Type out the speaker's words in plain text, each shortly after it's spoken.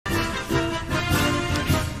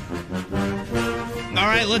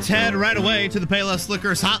right, let's head right away to the Payless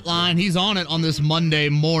Liquors hotline. He's on it on this Monday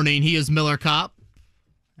morning. He is Miller Kopp.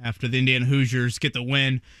 After the Indiana Hoosiers get the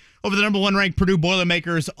win over the number 1 ranked Purdue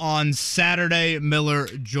Boilermakers on Saturday, Miller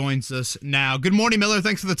joins us now. Good morning, Miller.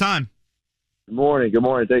 Thanks for the time. Good morning. Good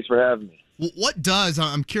morning. Thanks for having me.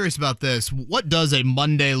 I'm curious about this, what does a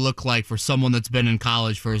Monday look like for someone that's been in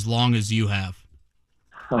college for as long as you have?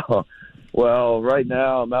 Well, right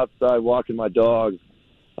now I'm outside walking my dog.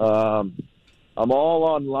 I'm all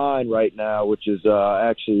online right now, which is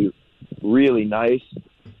actually really nice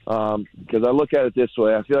because I look at it this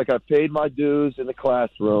way. I feel like I've paid my dues in the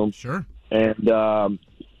classroom. Sure. And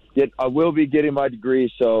I will be getting my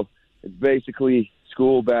degree, so it's basically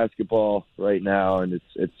school basketball right now, and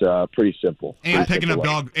it's pretty simple. And picking up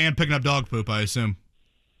dog poop, I assume.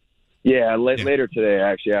 Yeah, later today,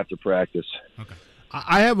 actually, after practice. Okay.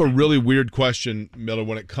 I have a really weird question, Miller,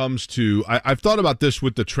 when it comes to – I've thought about this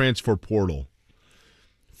with the transfer portal.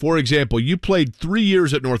 For example, you played 3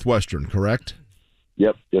 years at Northwestern, correct?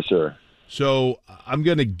 Yep. Yes, sir. So I'm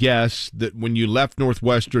going to guess that when you left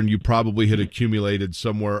Northwestern, you probably had accumulated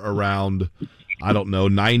somewhere around, I don't know,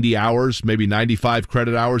 90 hours, maybe 95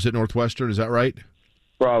 credit hours at Northwestern. Is that right?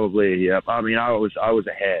 Probably, yep. I mean, I was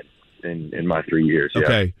ahead in my 3 years.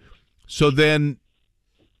 Okay. Yeah. So then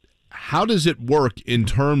how does it work in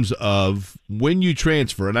terms of when you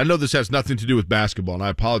transfer? And I know this has nothing to do with basketball, and I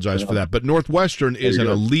apologize for that, but Northwestern is an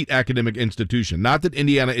elite academic institution. Not that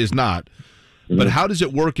Indiana is not, but how does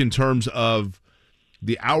it work in terms of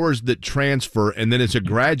the hours that transfer, and then as a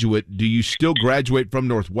graduate, do you still graduate from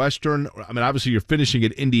Northwestern? I mean, obviously you're finishing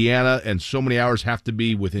at Indiana, and so many hours have to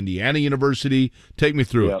be with Indiana University. Take me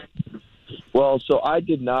through it. Well, so I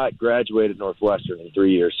did not graduate at Northwestern in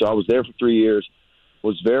 3 years. So I was there for 3 years,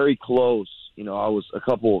 was very close. You know, I was a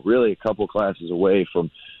couple classes away from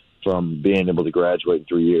being able to graduate in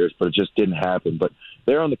 3 years, but it just didn't happen. But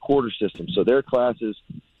they're on the quarter system, so their classes,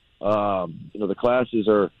 the classes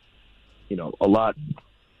are, a lot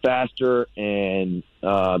faster, and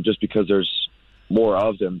just because there's more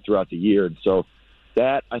of them throughout the year. And so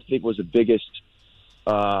that, I think, was the biggest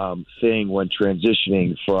thing when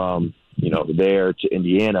transitioning from, there to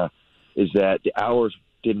Indiana, is that the hours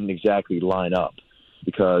didn't exactly line up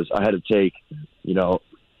because I had to take,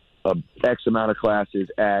 a X amount of classes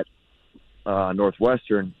at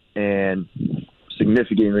Northwestern and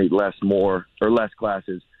significantly less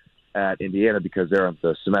classes at Indiana because they're on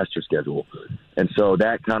the semester schedule. And so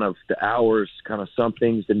that the hours, some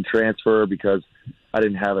things didn't transfer because I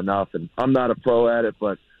didn't have enough. And I'm not a pro at it,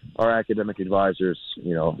 but our academic advisors,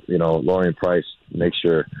 Lori and Price, make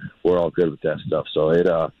sure we're all good with that stuff. So it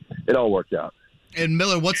all worked out. And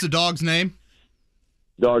Miller, what's the dog's name?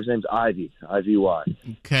 Dog's name's Ivy, I-V-Y.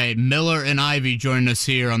 Okay, Miller and Ivy joining us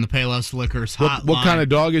here on the Payless Liquors hotline. What kind of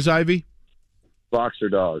dog is Ivy? Boxer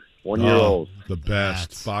dog, 1 year old. The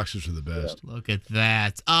best. Boxers are the best. Look at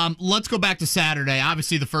that. Let's go back to Saturday.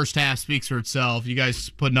 Obviously, the first half speaks for itself. You guys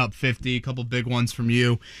putting up 50, a couple big ones from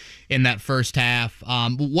you in that first half.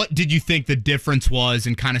 What did you think the difference was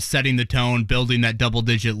in kind of setting the tone, building that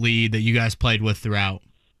double-digit lead that you guys played with throughout?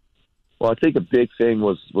 Well, I think a big thing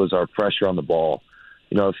was our pressure on the ball.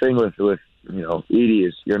 The thing with Edie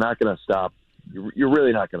is you're not going to stop. You're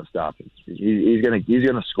really not going to stop him. He's going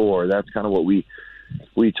to score. That's kind of what we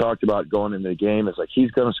talked about going into the game. It's like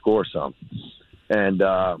he's going to score some, and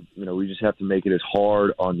we just have to make it as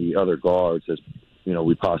hard on the other guards as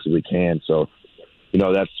we possibly can. So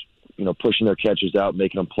that's pushing their catchers out,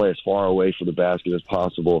 making them play as far away from the basket as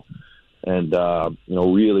possible, and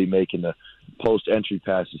really making the post entry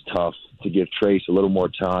passes tough to give Trace a little more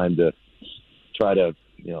time to try to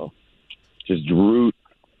just root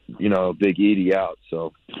Big Edie out.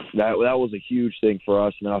 So that was a huge thing for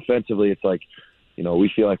us. And offensively, it's like,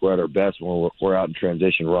 we feel like we're at our best when we're out in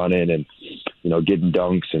transition running and, getting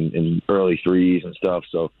dunks and early threes and stuff.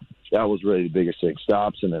 So that was really the biggest thing,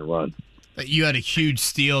 stops and then run. You had a huge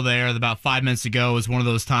steal there about 5 minutes ago. It was one of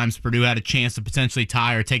those times Purdue had a chance to potentially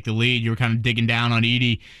tie or take the lead. You were kind of digging down on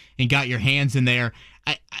Edie and got your hands in there.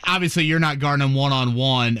 Obviously, you're not guarding him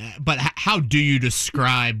one-on-one, but how do you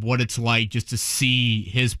describe what it's like just to see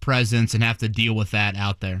his presence and have to deal with that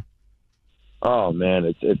out there? Oh, man,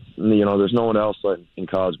 it's there's no one else in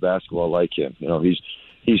college basketball like him.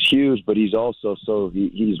 He's huge, but he's also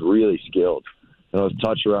he's really skilled. His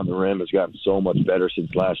touch around the rim has gotten so much better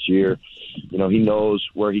since last year. He knows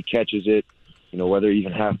where he catches it, whether he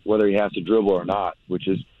has to dribble or not, which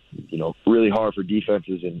is really hard for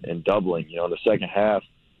defenses and doubling. In the second half,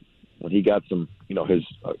 when he got some,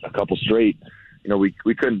 a couple straight,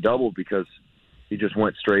 we couldn't double because he just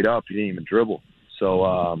went straight up. He didn't even dribble.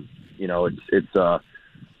 So, it's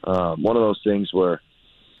one of those things where,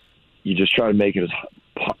 you just try to make it as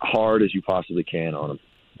hard as you possibly can on them.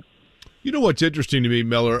 You know what's interesting to me,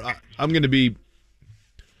 Miller? I'm going to be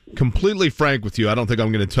completely frank with you. I don't think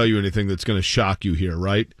I'm going to tell you anything that's going to shock you here,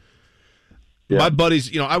 right? Yeah. My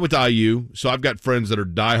buddies, I went to IU, so I've got friends that are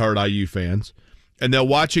diehard IU fans, and they'll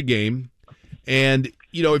watch a game, and,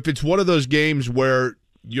 if it's one of those games where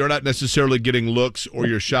you're not necessarily getting looks or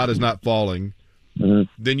your shot is not falling,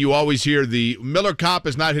 then you always hear the Miller Kopp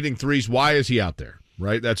is not hitting threes. Why is he out there?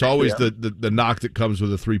 Right? That's always the knock that comes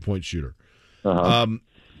with a three-point shooter.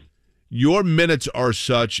 Your minutes are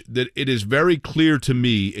such that it is very clear to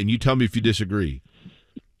me, and you tell me if you disagree,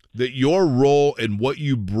 that your role and what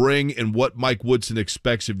you bring and what Mike Woodson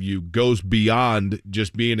expects of you goes beyond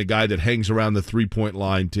just being a guy that hangs around the three-point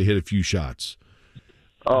line to hit a few shots.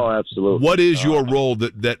 Oh, absolutely. What is your role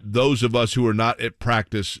that those of us who are not at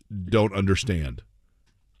practice don't understand?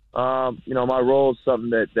 My role is something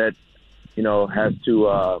that has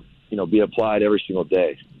to, be applied every single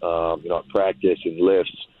day, at practice and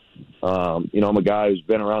lifts. I'm a guy who's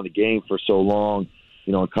been around the game for so long,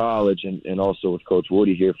 in college and also with Coach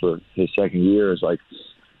Woody here for his second year. Is like,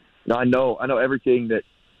 I know everything that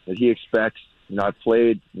he expects. I've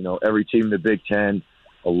played, every team in the Big Ten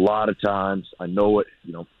a lot of times. I know what,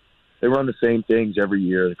 they run the same things every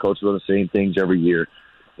year. The coaches run the same things every year.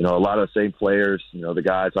 A lot of the same players, the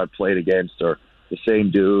guys I've played against are the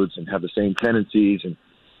same dudes and have the same tendencies. And,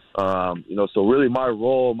 so really my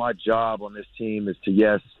role, my job on this team is to,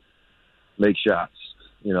 yes, make shots.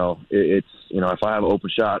 It's if I have an open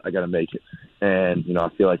shot, I got to make it. And, I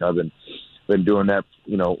feel like I've been doing that,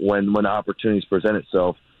 when the opportunities present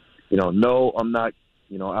itself. No, I'm not,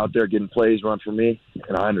 out there getting plays run for me.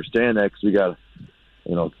 And I understand that because we got,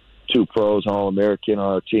 2 pros, All-American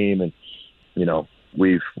on our team. And,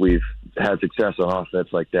 we've had success on offense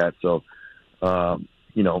like that. So,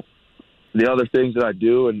 the other things that I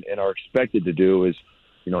do and are expected to do is,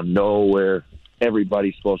 know where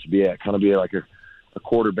everybody's supposed to be at, kind of be like a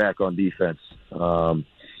quarterback on defense.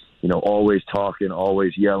 Always talking,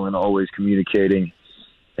 always yelling, always communicating,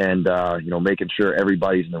 and, making sure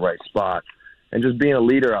everybody's in the right spot and just being a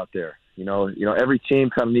leader out there. Every team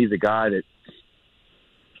kind of needs a guy that,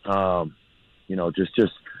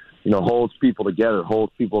 just holds people together,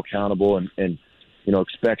 holds people accountable, and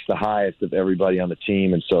expects the highest of everybody on the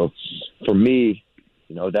team. And so for me,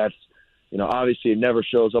 that's, obviously it never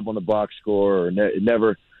shows up on the box score or it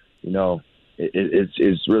never,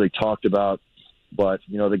 it's really talked about. But,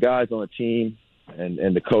 the guys on the team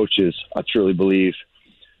and the coaches, I truly believe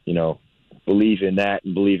in that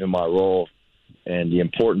and believe in my role and the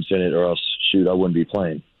importance in it, or else, shoot, I wouldn't be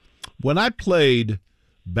playing. When I played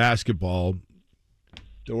basketball,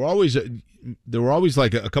 there were always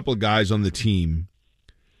like a couple of guys on the team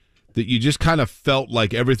that you just kind of felt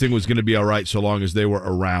like everything was going to be all right so long as they were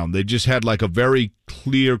around. They just had like a very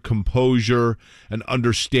clear composure and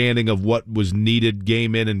understanding of what was needed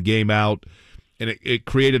game in and game out, and it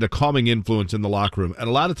created a calming influence in the locker room. And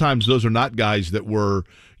a lot of times those are not guys that were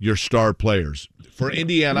your star players. For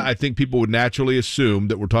Indiana, I think people would naturally assume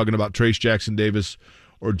that we're talking about Trace Jackson Davis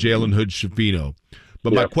or Jalen Hood-Schifino.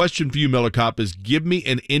 But my question for you, Miller Kopp, is give me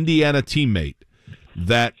an Indiana teammate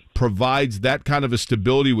that provides that kind of a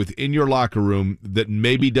stability within your locker room that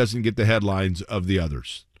maybe doesn't get the headlines of the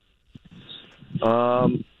others.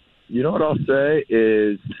 What I'll say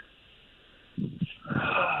is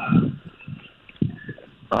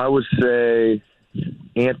I would say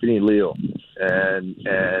Anthony Leal. And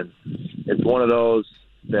it's one of those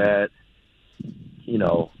that,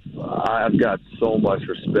 I've got so much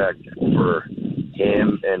respect for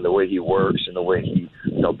him and the way he works and the way he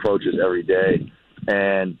approaches every day.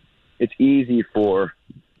 And it's easy for,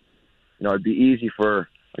 it'd be easy for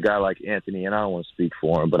a guy like Anthony, and I don't want to speak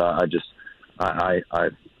for him, but I've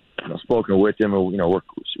spoken with him, and we're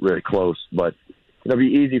really close. But it'd be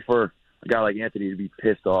easy for a guy like Anthony to be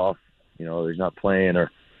pissed off, he's not playing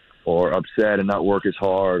or upset and not work as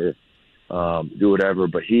hard or do whatever.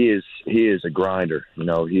 But he is a grinder.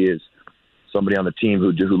 He is somebody on the team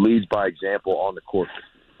who leads by example on the court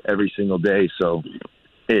every single day. So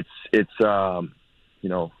it's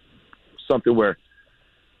something where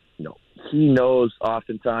he knows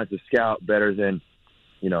oftentimes the scout better than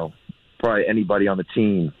probably anybody on the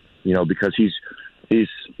team. Because he's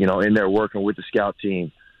in there working with the scout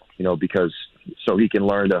team. Because so he can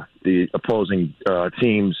learn the opposing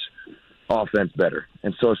team's offense better.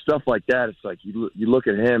 And so stuff like that, it's like you look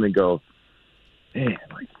at him and go, man,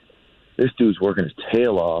 like this dude's working his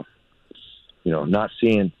tail off. Not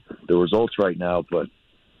seeing the results right now, but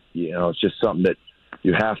it's just something that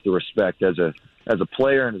you have to respect as a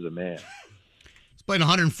player and as a man. Played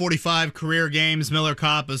 145 career games. Miller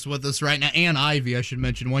Kopp is with us right now, and Ivy, I should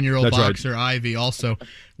mention, 1-year-old That's boxer right. Ivy also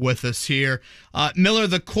with us here. Miller,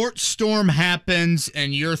 the court storm happens,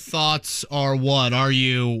 and your thoughts are what? Are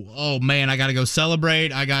you, oh man, I got to go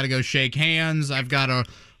celebrate, I got to go shake hands, I've got to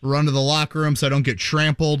run to the locker room so I don't get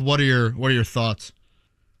trampled? What are your thoughts?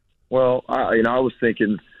 Well, I was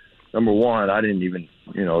thinking, number one, I didn't even,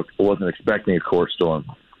 wasn't expecting a court storm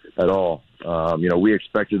at all. We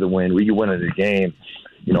expected to win. We went into the game,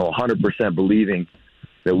 100% believing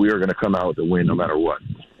that we were going to come out with a win no matter what.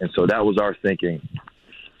 And so that was our thinking,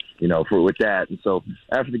 with that. And so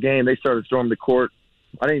after the game, they started storming the court.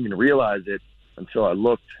 I didn't even realize it until I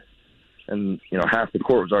looked, and, half the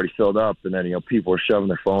court was already filled up. And then, people were shoving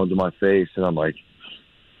their phones in my face. And I'm like,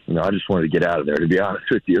 I just wanted to get out of there, to be honest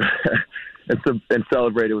with you, and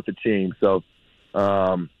celebrate it with the team. So,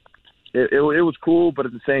 It was cool, but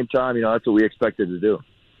at the same time, that's what we expected to do.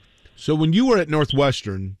 So when you were at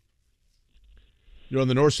Northwestern, on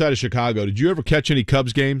the north side of Chicago, did you ever catch any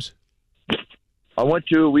Cubs games? We went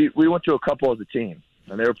to a couple as a team,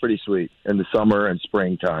 and they were pretty sweet in the summer and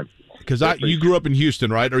springtime. Because you grew up in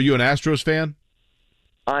Houston, right? Are you an Astros fan?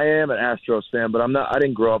 I am an Astros fan, but I'm not. I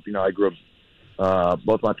didn't grow up. I grew up.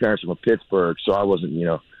 Both my parents were from Pittsburgh, so I wasn't.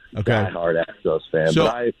 Die-hard Astros fan, so,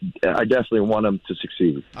 but I definitely want them to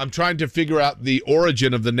succeed. I'm trying to figure out the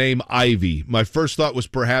origin of the name Ivy. My first thought was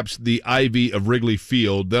perhaps the Ivy of Wrigley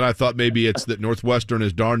Field. Then I thought maybe it's that Northwestern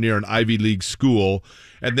is darn near an Ivy League school.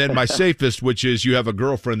 And then my safest, which is you have a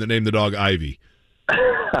girlfriend that named the dog Ivy.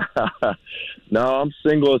 No, I'm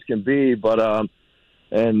single as can be, but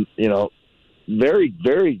very,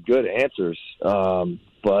 very good answers,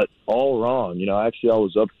 but all wrong. Actually, I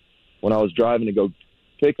was up when I was driving to go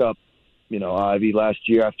pick up, Ivy last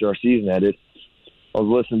year after our season ended. I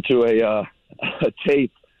was listening to a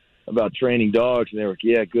tape about training dogs, and they were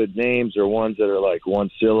good names are ones that are like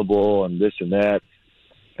one syllable and this and that.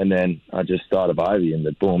 And then I just thought of Ivy, and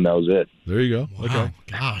boom, that was it. There you go. Wow. Okay.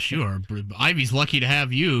 Gosh, Ivy's lucky to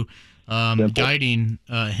have you guiding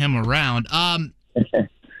him around.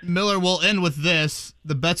 Miller, we'll end with this.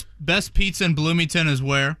 The best pizza in Bloomington is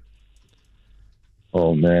where?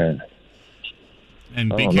 Oh man.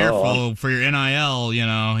 And be careful for your NIL, you.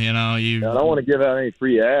 I don't want to give out any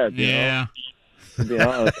free ads. Yeah. To be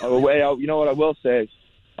honest, you know what I will say?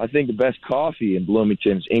 I think the best coffee in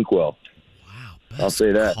Bloomington is Inkwell. Wow, I'll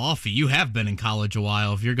say that. Coffee. You have been in college a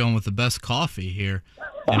while. If you're going with the best coffee here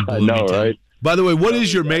in I Bloomington. know, right? By the way, what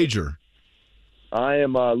is your major? I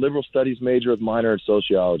am a liberal studies major with minor in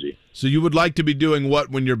sociology. So you would like to be doing what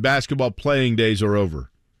when your basketball playing days are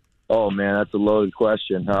over? Oh man, that's a loaded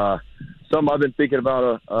question. Something I've been thinking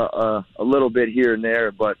about a little bit here and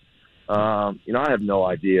there, but I have no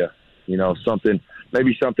idea. Maybe something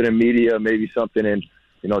in media, maybe something in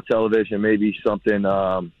television, maybe something.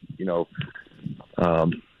 I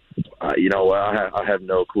have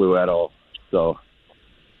no clue at all. So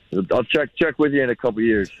I'll check with you in a couple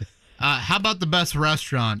years. How about the best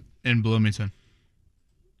restaurant in Bloomington?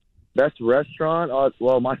 Best restaurant?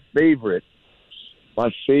 Well, my favorite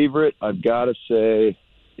I've got to say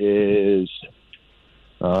is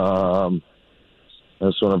that's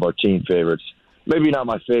one of our team favorites. Maybe not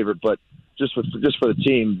my favorite, but just for the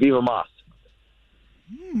team, Viva Mas.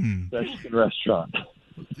 Mexican restaurant.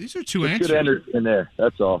 These are two just answers. Good energy in there.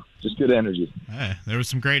 That's all. Just good energy. Hey, there was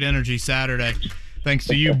some great energy Saturday. Thanks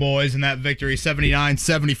to you boys in that victory,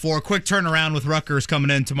 79-74. Quick turnaround with Rutgers coming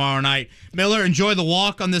in tomorrow night. Miller, enjoy the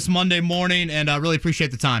walk on this Monday morning, and I really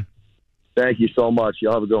appreciate the time. Thank you so much.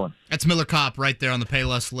 Y'all have a good one. That's Miller Kopp right there on the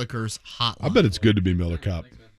Payless Liquors hotline. I bet it's good to be Miller Kopp.